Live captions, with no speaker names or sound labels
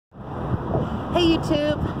Hey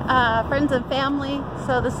YouTube, friends and family.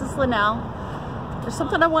 So this is Linnell. There's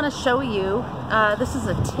something I want to show you. This is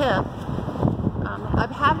a tip.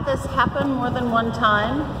 I've had this happen more than one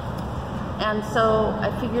time, and so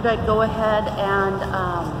I figured I'd go ahead and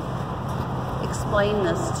explain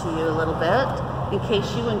this to you a little bit in case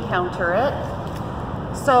you encounter it.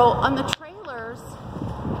 So on the trailers,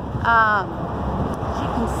 as you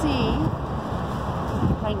can see,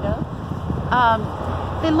 kind of,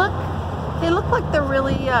 they look like they're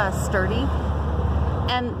really sturdy,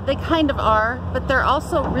 and they kind of are, but they're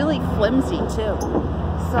also really flimsy too.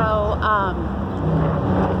 So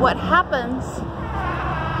what happens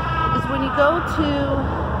is when you go to,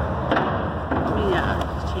 let me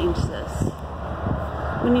change this.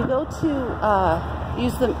 When you go to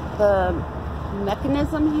use the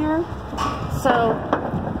mechanism here, so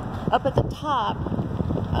up at the top,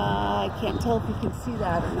 I can't tell if you can see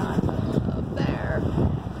that or not, up there.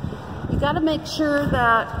 You got to make sure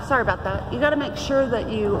that, sorry about that, you got to make sure that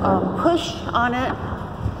you push on it,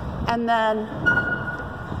 and then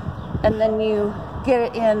you get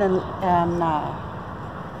it in and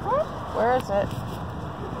where is it?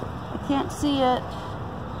 I can't see it.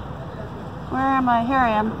 Where am I? Here I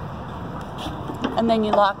am. And then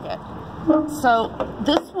you lock it. So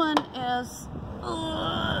this one is,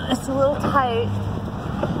 it's a little tight.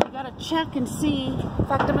 You got to check and see. In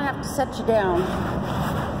fact, I'm going to have to set you down.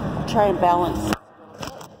 Try and balance.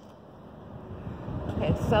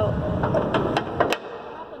 Okay, so what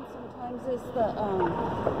happens sometimes is the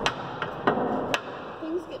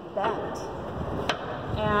things get bent,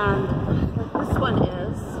 and like this one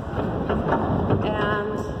is,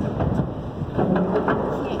 and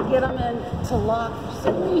you can't get them in to lock for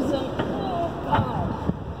some reason. Oh God!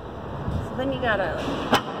 So then you gotta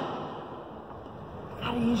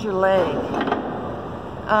use your leg.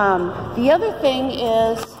 The other thing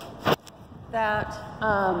is that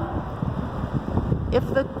if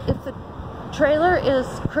the trailer is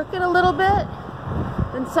crooked a little bit,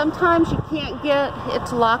 then sometimes you can't get it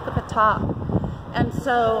to lock at the top. And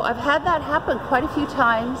so I've had that happen quite a few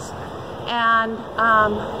times, and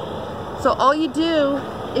so all you do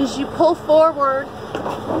is you pull forward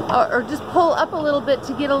or just pull up a little bit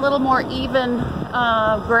to get a little more even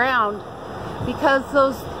ground, because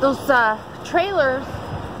those trailers,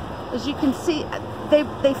 as you can see,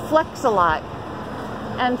 they flex a lot,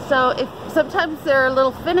 and so if sometimes they're a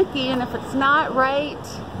little finicky, and if it's not right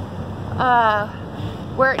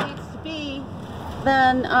where it needs to be,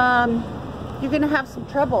 then you're gonna have some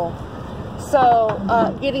trouble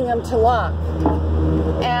getting them to lock.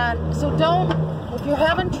 And so if you're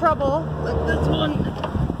having trouble, like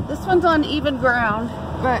this one's on even ground,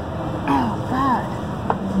 but oh God,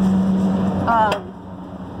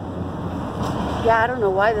 yeah, I don't know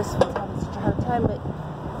why this one's having such a hard time, but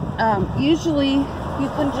usually you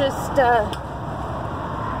can just okay,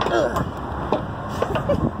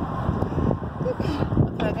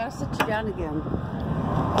 I gotta sit you down again.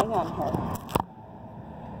 Hang on here.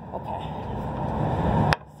 Okay.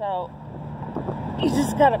 So you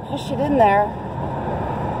just gotta push it in there.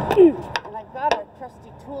 And I've got a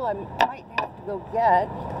trusty tool I might have to go get.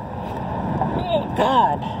 Oh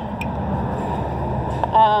God.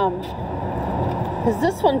 Because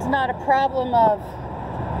this one's not a problem of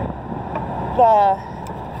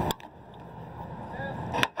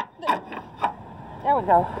there we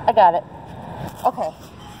go, I got it. Okay,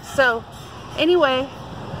 so anyway,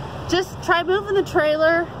 just try moving the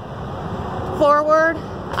trailer forward.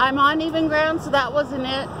 I'm on even ground, so that wasn't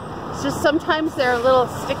it. It's just sometimes they're a little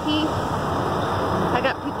sticky. I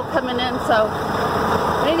got people coming in, so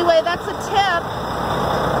anyway, that's a tip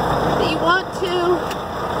that you want to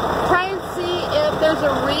try and see if there's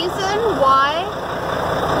a reason why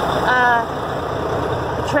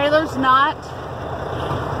the trailer's not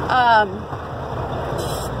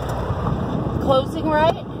closing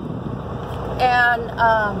right, and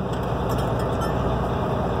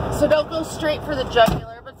so don't go straight for the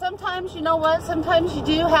jugular. But sometimes, you know what, sometimes you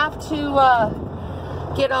do have to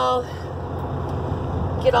get all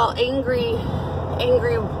angry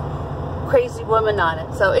crazy woman on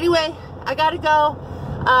it. So anyway, I gotta go.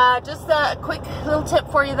 Just a quick little tip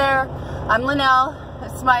for you there. I'm Linnell.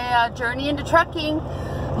 It's my journey into trucking.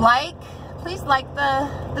 Please like the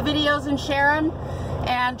videos and share them,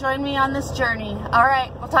 and join me on this journey. All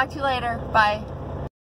right, we'll talk to you later. Bye.